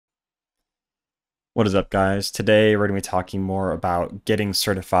What is up, guys? Today we're going to be talking more about getting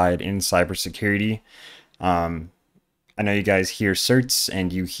certified in cybersecurity. Um, I know you guys hear certs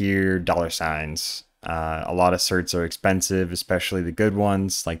and you hear dollar signs. A lot of certs are expensive, especially the good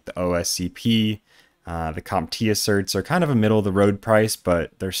ones like the OSCP. The CompTIA certs are kind of a middle of the road price,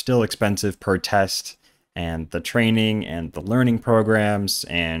 but they're still expensive per test. And the training and the learning programs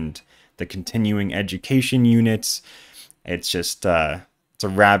and the continuing education units, it's just it's a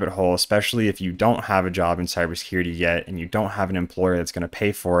rabbit hole, especially if you don't have a job in cybersecurity yet and you don't have an employer that's going to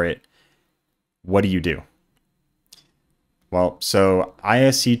pay for it. What do you do? Well, so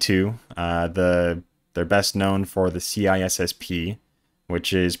ISC2, they're best known for the CISSP,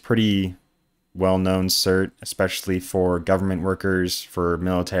 which is pretty well-known cert, especially for government workers, for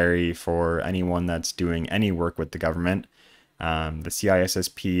military, for anyone that's doing any work with the government. The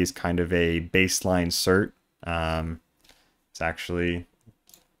CISSP is kind of a baseline cert. It's actually,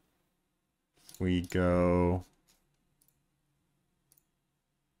 we go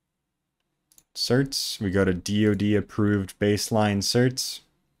certs, we go to DoD approved baseline certs.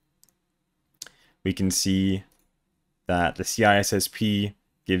 We can see that the CISSP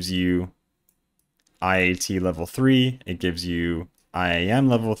gives you IAT level 3, it gives you IAM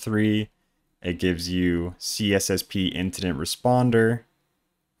level 3, it gives you CSSP incident responder.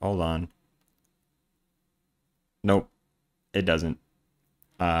 Hold on. Nope, it doesn't.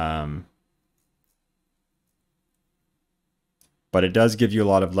 But it does give you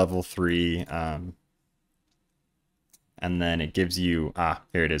a lot of level 3, and then it gives you,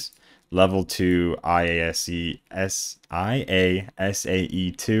 here it is, level 2 IASAE2,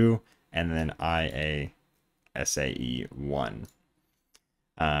 and then IASAE1.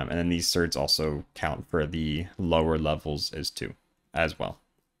 And then these certs also count for the lower levels as well.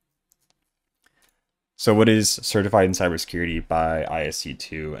 So what is Certified in Cybersecurity by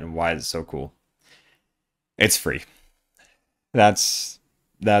ISC2, and why is it so cool? It's free. That's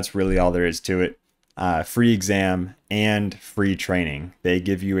really all there is to it. Free exam and free training. They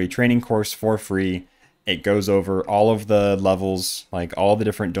give you a training course for free. It goes over all of the levels, like all the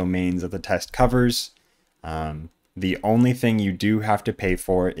different domains that the test covers. The only thing you do have to pay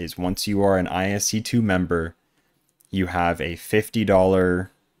for is once you are an ISC2 member, you have a $50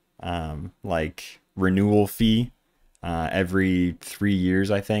 like renewal fee every 3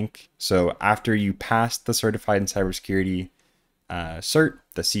 years, I think. So after you pass the Certified in Cybersecurity cert,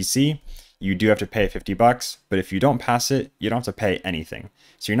 the CC, you do have to pay $50, but if you don't pass it, you don't have to pay anything.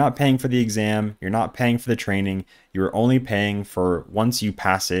 So you're not paying for the exam, you're not paying for the training, you're only paying for once you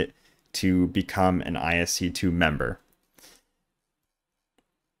pass it to become an ISC2 member.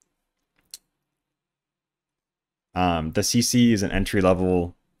 The CC is an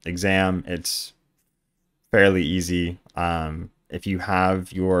entry-level exam. It's fairly easy. If you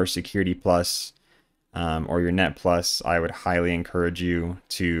have your Security Plus or your Net Plus, I would highly encourage you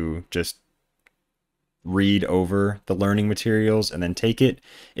to just read over the learning materials and then take it.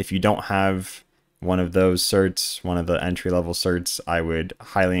 If you don't have one of those certs, one of the entry-level certs, I would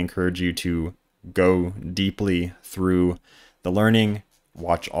highly encourage you to go deeply through the learning,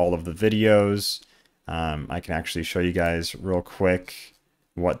 watch all of the videos. I can actually show you guys real quick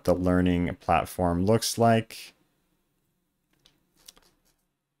what the learning platform looks like.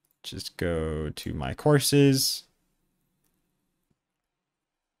 Just go to my courses.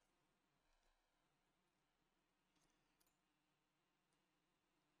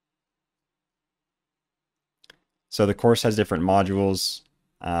 So the course has different modules.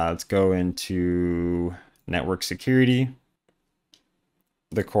 Let's go into network security.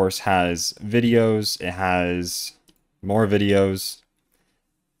 The course has videos. It has more videos.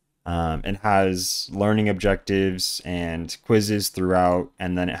 It has learning objectives and quizzes throughout,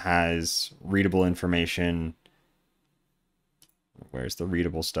 and then it has readable information. Where's the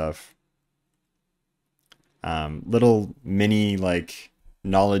readable stuff? Little mini like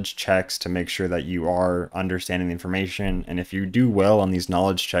knowledge checks to make sure that you are understanding the information. And if you do well on these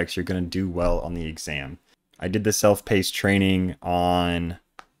knowledge checks, you're going to do well on the exam. I did the self-paced training on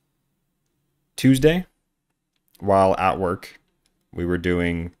Tuesday while at work. We were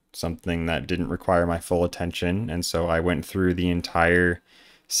doing something that didn't require my full attention, and so I went through the entire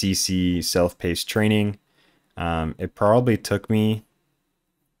CC self-paced training. It probably took me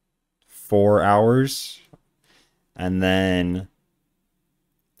 4 hours, and then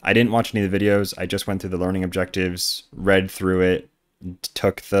I didn't watch any of the videos. I just went through the learning objectives, read through it,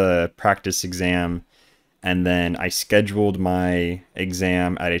 took the practice exam, and then I scheduled my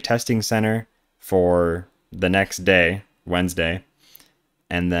exam at a testing center for the next day, Wednesday.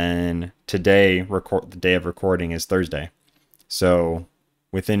 And then today, the day of recording is Thursday. So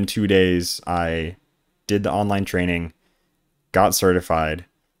within 2 days, I did the online training, got certified,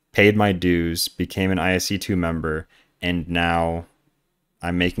 paid my dues, became an ISC2 member, and now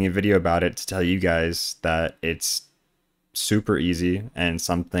I'm making a video about it to tell you guys that it's super easy and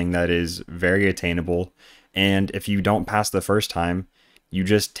something that is very attainable. And if you don't pass the first time, you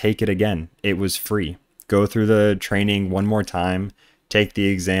just take it again. It was free. Go through the training one more time, take the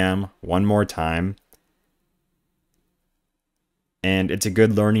exam one more time. And it's a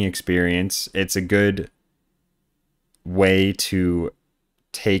good learning experience. It's a good way to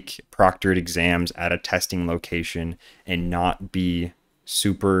take proctored exams at a testing location and not be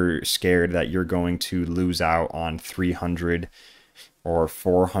super scared that you're going to lose out on $300 or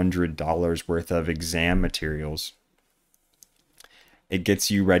 $400 worth of exam materials. It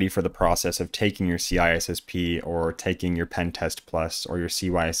gets you ready for the process of taking your CISSP or taking your Pentest Plus or your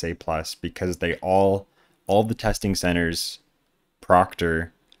CYSA Plus, because they all the testing centers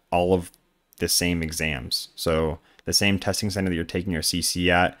proctor all of the same exams. So the same testing center that you're taking your CC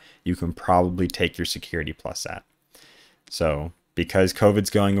at, you can probably take your Security Plus at. So because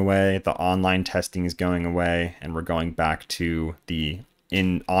COVID's going away, the online testing is going away, and we're going back to the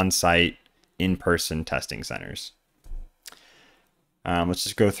on-site, in-person testing centers. Let's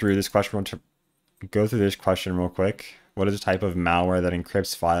just go through this question. Real quick. What is the type of malware that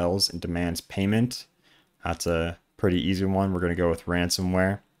encrypts files and demands payment? That's a pretty easy one. We're going to go with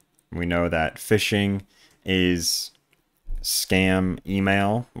ransomware. We know that phishing is scam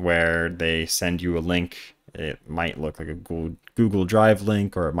email where they send you a link. It might look like a Google Drive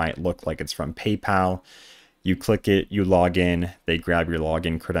link, or it might look like it's from PayPal. You click it, you log in, they grab your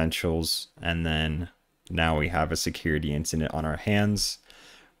login credentials, and then now we have a security incident on our hands.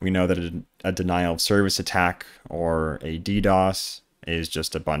 We know that a denial of service attack, or a DDoS, is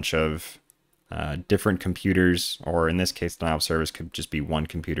just a bunch of different computers, or in this case, denial of service could just be one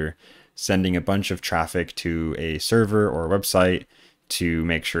computer, sending a bunch of traffic to a server or a website to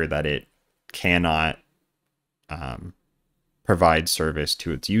make sure that it cannot provide service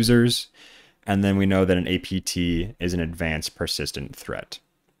to its users. And then we know that an APT is an advanced persistent threat.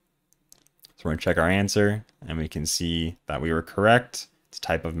 So we're going to check our answer, and we can see that we were correct. It's a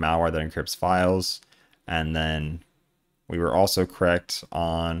type of malware that encrypts files. And then we were also correct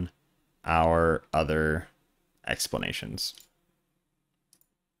on our other explanations.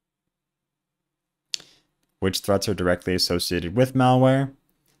 Which threats are directly associated with malware?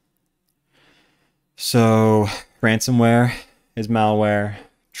 So ransomware is malware,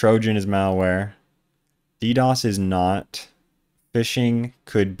 Trojan is malware, DDoS is not, phishing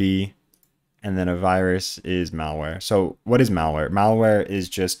could be, and then a virus is malware. So what is malware? Malware is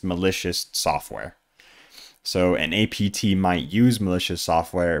just malicious software. So an APT might use malicious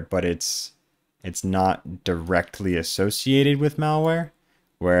software, but it's not directly associated with malware.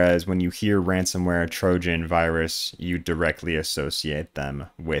 Whereas when you hear ransomware, Trojan, virus, you directly associate them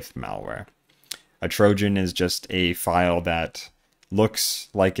with malware. A Trojan is just a file that looks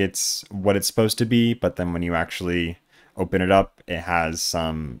like it's what it's supposed to be, but then when you actually open it up, it has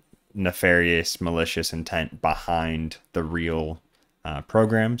some nefarious, malicious intent behind the real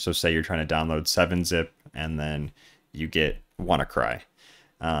program. So say you're trying to download 7-zip and then you get WannaCry.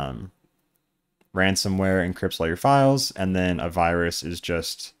 Ransomware encrypts all your files, and then a virus is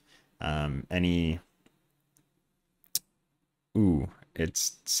just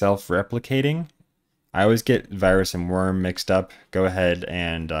it's self-replicating. I always get virus and worm mixed up. Go ahead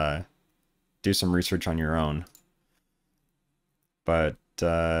and do some research on your own. But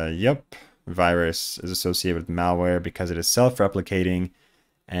yep, virus is associated with malware because it is self-replicating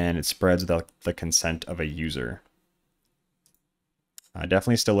and it spreads without the consent of a user.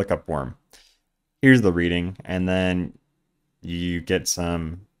 Definitely still look up worm. Here's the reading, and then you get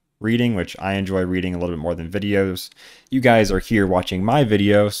some reading, which I enjoy reading a little bit more than videos. You guys are here watching my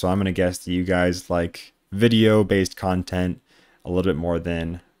video, so I'm going to guess that you guys like video-based content a little bit more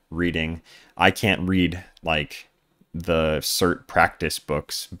than reading. I can't read like the cert practice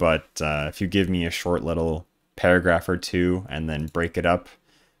books, but if you give me a short little paragraph or two and then break it up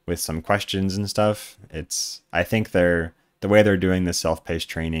with some questions and stuff, I think the way they're doing this self-paced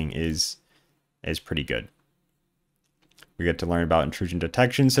training is pretty good. We get to learn about intrusion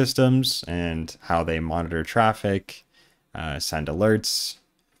detection systems and how they monitor traffic, send alerts,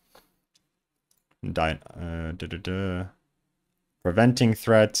 preventing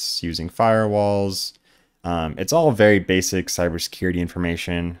threats using firewalls. It's all very basic cybersecurity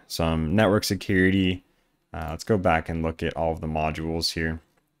information, some network security. Let's go back and look at all of the modules here.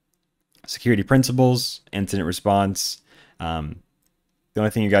 Security principles, incident response. The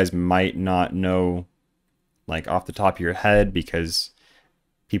only thing you guys might not know like off the top of your head, because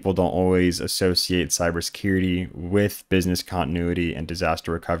people don't always associate cybersecurity with business continuity and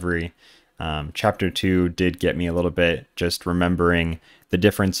disaster recovery. Chapter 2 did get me a little bit, just remembering the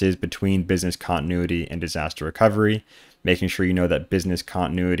differences between business continuity and disaster recovery, making sure you know that business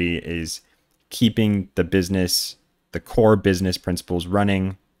continuity is keeping the business, the core business principles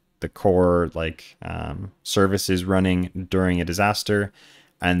running, the core services running during a disaster.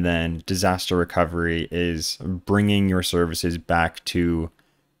 And then disaster recovery is bringing your services back to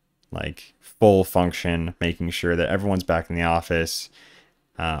like full function, making sure that everyone's back in the office,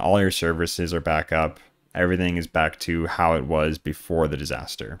 all your services are back up, everything is back to how it was before the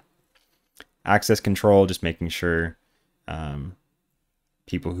disaster. Access control, just making sure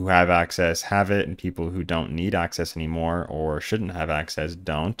people who have access have it, and people who don't need access anymore or shouldn't have access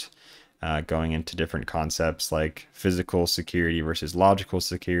don't. Going into different concepts like physical security versus logical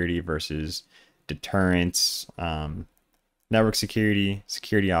security versus deterrence, network security,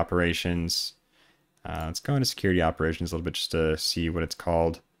 security operations. Let's go into security operations a little bit just to see what it's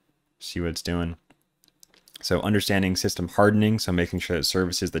called, see what it's doing. So understanding system hardening, so making sure that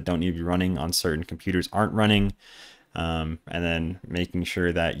services that don't need to be running on certain computers aren't running. And then making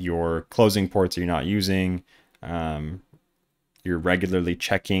sure that your closing ports you're not using, you're regularly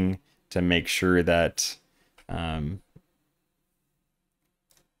checking to make sure that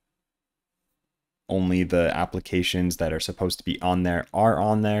only the applications that are supposed to be on there are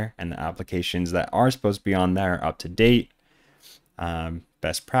on there, and the applications that are supposed to be on there are up to date.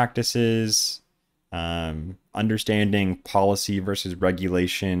 Best practices, understanding policy versus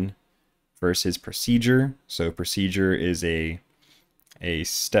regulation versus procedure. So procedure is a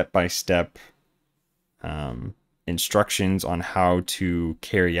step-by-step instructions on how to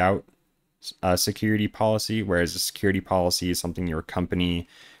carry out a security policy, whereas a security policy is something your company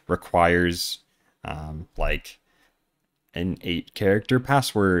requires, like an 8-character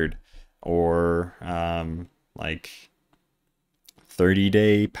password or like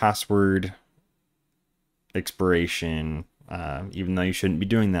 30-day password expiration, even though you shouldn't be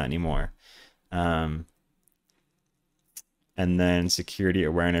doing that anymore. And then security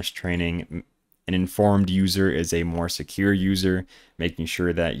awareness training. An informed user is a more secure user, making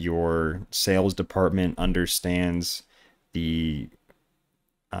sure that your sales department understands the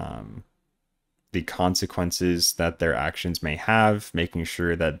consequences that their actions may have, making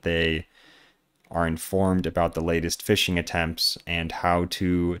sure that they are informed about the latest phishing attempts and how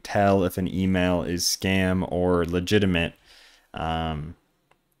to tell if an email is scam or legitimate.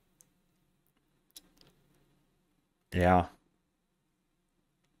 Yeah.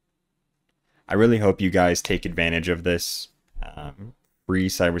 I really hope you guys take advantage of this free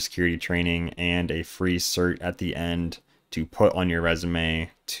cybersecurity training and a free cert at the end to put on your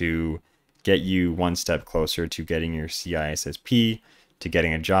resume to get you one step closer to getting your CISSP, to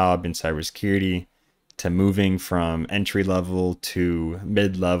getting a job in cybersecurity, to moving from entry level to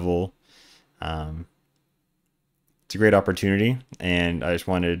mid level. It's a great opportunity, and I just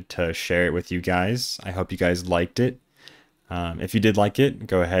wanted to share it with you guys. I hope you guys liked it. If you did like it,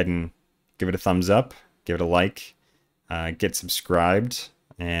 go ahead and give it a thumbs up, give it a like, get subscribed,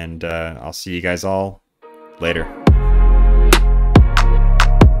 and I'll see you guys all later.